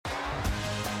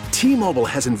T-Mobile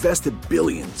has invested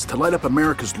billions to light up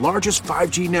America's largest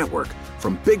 5G network,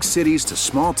 from big cities to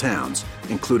small towns,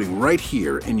 including right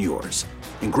here in yours.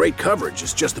 And great coverage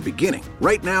is just the beginning.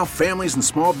 Right now, families and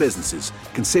small businesses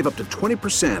can save up to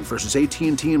 20% versus AT&T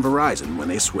and Verizon when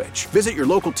they switch. Visit your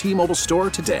local T-Mobile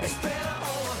store today.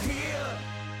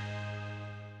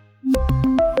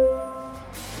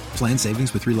 Plan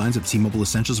savings with 3 lines of T-Mobile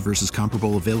Essentials versus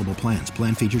comparable available plans.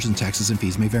 Plan features and taxes and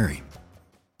fees may vary.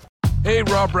 Hey,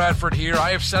 Rob Bradford here. I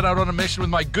have set out on a mission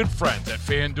with my good friends at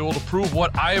FanDuel to prove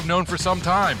what I have known for some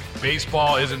time.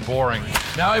 Baseball isn't boring.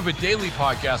 Now I have a daily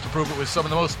podcast to prove it with some of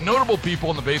the most notable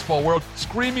people in the baseball world,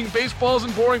 screaming baseball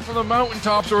isn't boring from the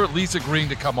mountaintops, or at least agreeing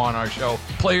to come on our show.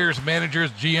 Players,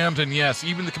 managers, GMs, and yes,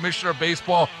 even the commissioner of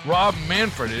baseball, Rob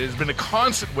Manfred. It has been a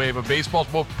constant wave of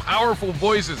baseball's most powerful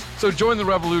voices. So join the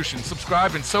revolution.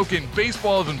 Subscribe and soak in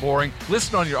Baseball Isn't Boring.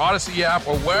 Listen on your Odyssey app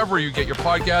or wherever you get your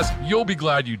podcast. You'll be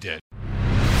glad you did.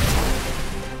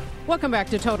 Welcome back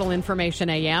to Total Information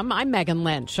AM. I'm Megan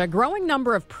Lynch. A growing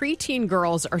number of preteen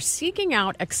girls are seeking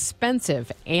out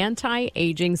expensive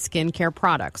anti-aging skincare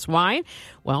products. Why?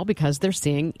 Well, because they're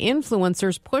seeing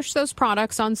influencers push those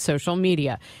products on social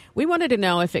media. We wanted to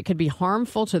know if it could be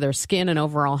harmful to their skin and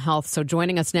overall health. So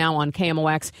joining us now on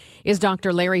KMOX is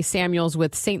Dr. Larry Samuels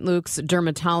with St. Luke's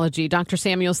Dermatology. Dr.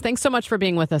 Samuels, thanks so much for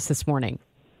being with us this morning.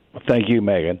 Thank you,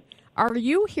 Megan. Are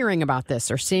you hearing about this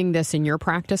or seeing this in your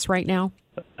practice right now?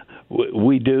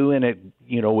 We do, and it,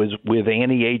 is with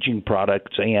anti-aging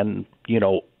products and,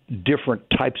 different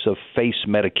types of face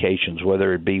medications,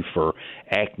 whether it be for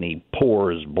acne,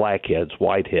 pores, blackheads,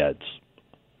 whiteheads.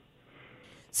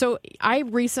 So I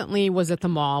recently was at the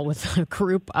mall with a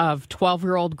group of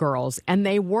 12-year-old girls, and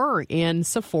they were in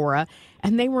Sephora,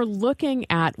 and they were looking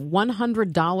at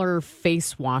 $100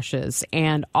 face washes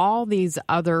and all these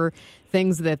other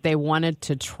things that they wanted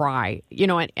to try.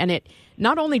 And it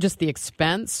not only just the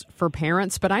expense for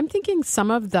parents, but I'm thinking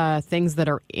some of the things that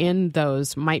are in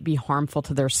those might be harmful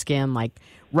to their skin, like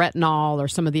retinol or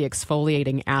some of the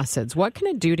exfoliating acids. What can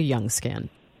it do to young skin?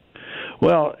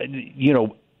 Well,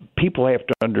 people have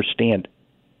to understand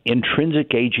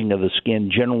intrinsic aging of the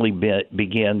skin generally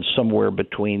begins somewhere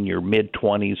between your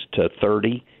mid-20s to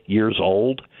 30 years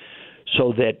old,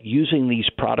 so that using these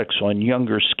products on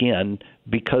younger skin,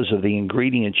 because of the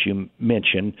ingredients you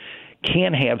mentioned,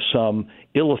 can have some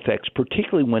ill effects,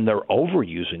 particularly when they're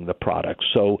overusing the product.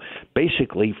 So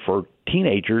basically for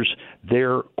teenagers,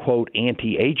 their, quote,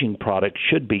 anti-aging product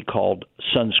should be called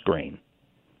sunscreen.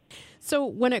 So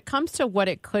when it comes to what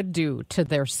it could do to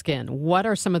their skin, what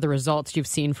are some of the results you've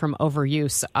seen from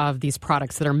overuse of these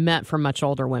products that are meant for much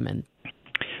older women?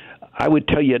 I would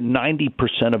tell you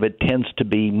 90% of it tends to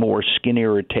be more skin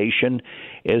irritation.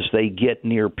 As they get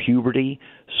near puberty,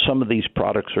 some of these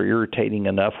products are irritating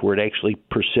enough where it actually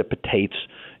precipitates,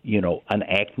 an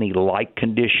acne-like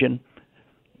condition.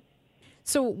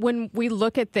 So when we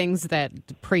look at things that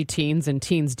preteens and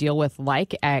teens deal with,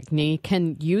 like acne,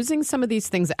 can using some of these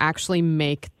things actually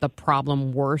make the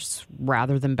problem worse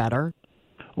rather than better?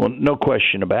 Well, no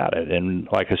question about it. And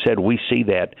like I said, we see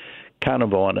that kind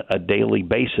of on a daily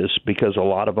basis because a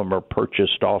lot of them are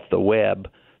purchased off the web,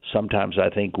 sometimes I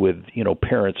think with,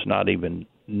 parents not even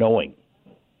knowing.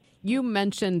 You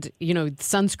mentioned,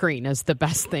 sunscreen is the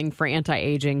best thing for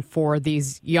anti-aging for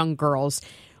these young girls.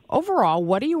 Overall,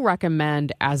 what do you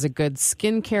recommend as a good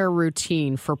skincare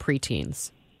routine for preteens?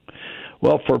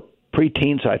 Well, for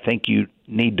preteens, I think you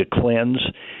need to cleanse.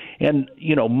 And,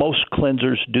 most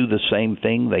cleansers do the same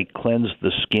thing. They cleanse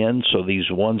the skin. So these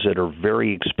ones that are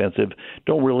very expensive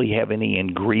don't really have any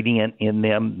ingredient in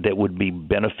them that would be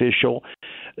beneficial.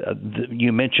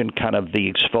 You mentioned kind of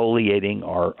the exfoliating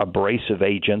or abrasive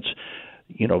agents.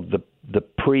 The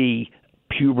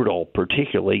pre-pubertal,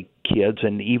 particularly kids,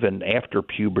 and even after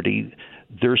puberty,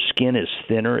 their skin is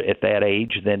thinner at that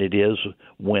age than it is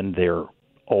when they're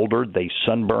older. They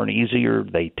sunburn easier.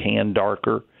 They tan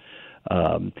darker.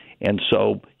 And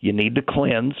so you need to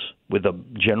cleanse with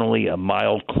generally a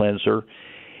mild cleanser.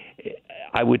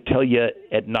 I would tell you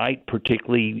at night,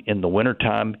 particularly in the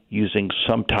wintertime, using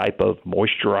some type of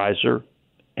moisturizer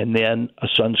and then a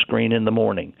sunscreen in the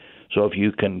morning. So if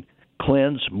you can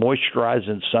cleanse, moisturize,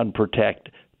 and sun protect,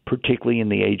 particularly in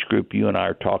the age group you and I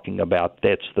are talking about,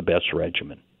 that's the best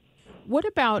regimen. What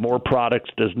about... More products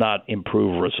does not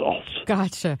improve results.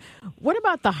 Gotcha. What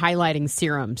about the highlighting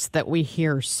serums that we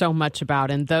hear so much about?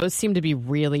 And those seem to be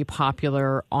really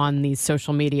popular on these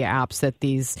social media apps that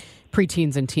these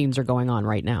preteens and teens are going on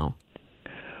right now.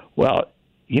 Well,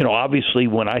 obviously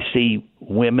when I see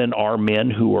women or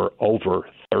men who are over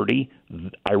 30,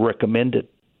 I recommend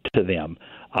it to them.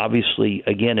 Obviously,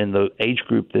 again, in the age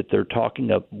group that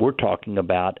we're talking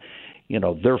about,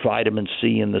 their vitamin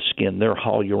C in the skin, their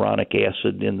hyaluronic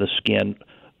acid in the skin,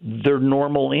 they're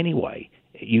normal anyway.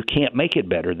 You can't make it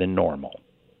better than normal.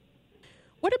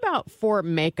 What about for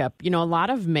makeup? A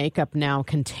lot of makeup now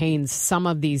contains some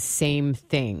of these same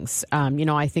things.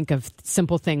 I think of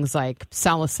simple things like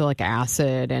salicylic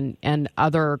acid and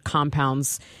other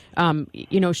compounds.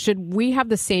 Should we have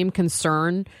the same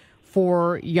concern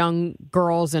for young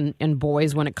girls and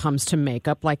boys when it comes to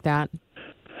makeup like that?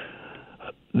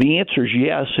 The answer is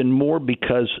yes, and more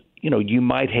because, you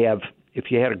might have,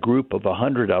 if you had a group of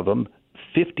 100 of them,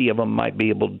 50 of them might be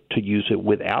able to use it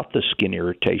without the skin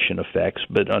irritation effects,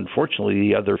 but unfortunately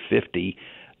the other 50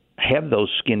 have those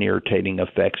skin irritating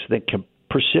effects that can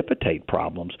precipitate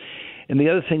problems. And the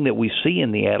other thing that we see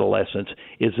in the adolescents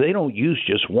is they don't use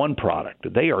just one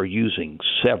product. They are using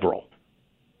several.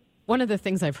 One of the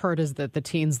things I've heard is that the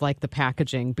teens like the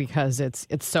packaging because it's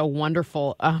so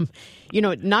wonderful.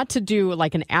 Not to do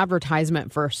like an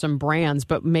advertisement for some brands,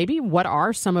 but maybe what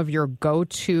are some of your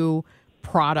go-to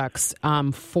products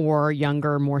for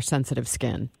younger, more sensitive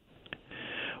skin?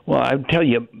 Well, I tell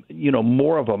you,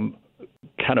 more of them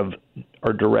kind of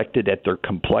are directed at their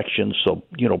complexion. So,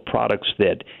 products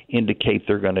that indicate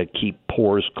they're going to keep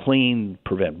pores clean,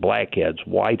 prevent blackheads,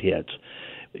 whiteheads,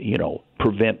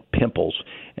 prevent pimples.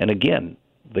 And again,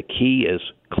 the key is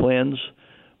cleanse,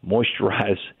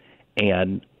 moisturize,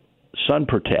 and sun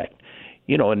protect.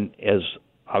 And as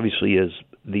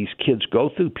these kids go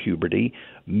through puberty,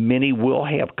 many will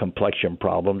have complexion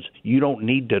problems. You don't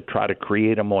need to try to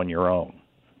create them on your own.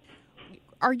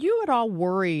 Are you at all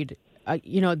worried,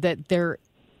 that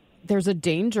there's a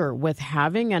danger with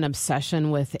having an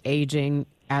obsession with aging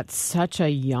at such a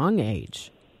young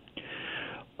age?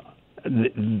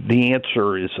 The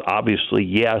answer is obviously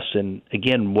yes. And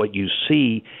again, what you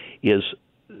see is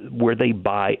where they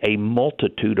buy a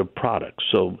multitude of products.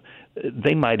 So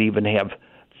they might even have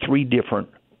 3 different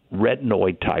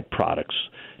retinoid-type products,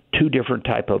 2 different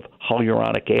type of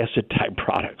hyaluronic acid-type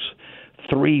products,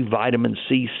 3 vitamin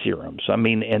C serums.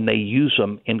 And they use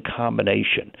them in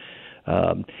combination.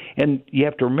 And you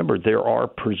have to remember there are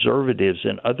preservatives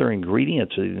and other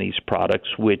ingredients in these products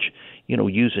which,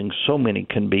 using so many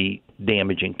can be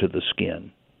damaging to the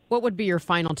skin. What would be your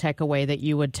final takeaway that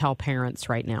you would tell parents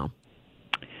right now?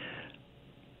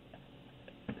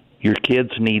 Your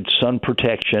kids need sun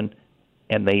protection,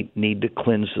 and they need to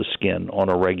cleanse the skin on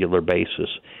a regular basis.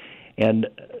 And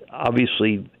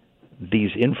obviously,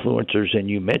 these influencers, and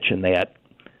you mentioned that,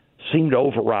 seem to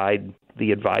override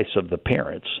the advice of the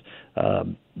parents.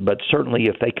 But certainly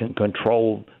if they can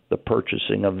control the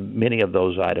purchasing of many of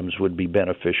those items would be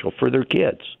beneficial for their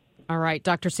kids. All right,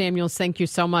 Dr. Samuels, thank you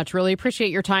so much. Really appreciate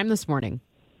your time this morning.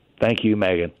 Thank you,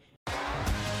 Megan.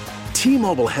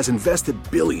 T-Mobile has invested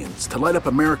billions to light up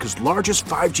America's largest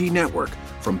 5G network,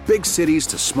 from big cities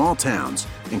to small towns,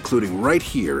 including right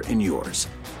here in yours.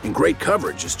 And great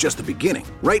coverage is just the beginning.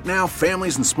 Right now,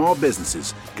 families and small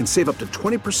businesses can save up to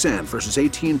 20% versus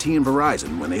AT&T and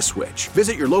Verizon when they switch.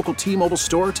 Visit your local T-Mobile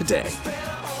store today.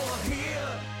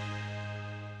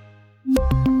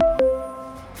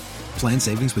 Plan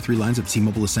savings with 3 lines of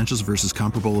T-Mobile Essentials versus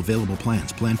comparable available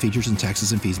plans. Plan features and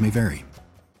taxes and fees may vary.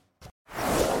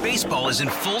 Baseball is in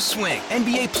full swing.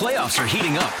 NBA playoffs are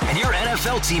heating up, and your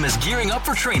NFL team is gearing up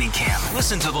for training camp.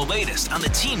 Listen to the latest on the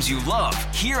teams you love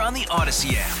here on the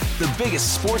Odyssey app. The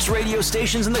biggest sports radio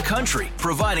stations in the country,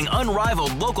 providing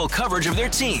unrivaled local coverage of their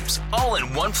teams, all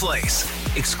in one place.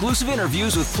 Exclusive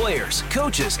interviews with players,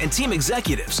 coaches, and team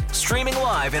executives, streaming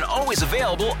live and always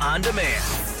available on demand.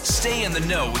 Stay in the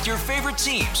know with your favorite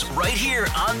teams right here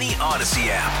on the Odyssey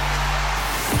app.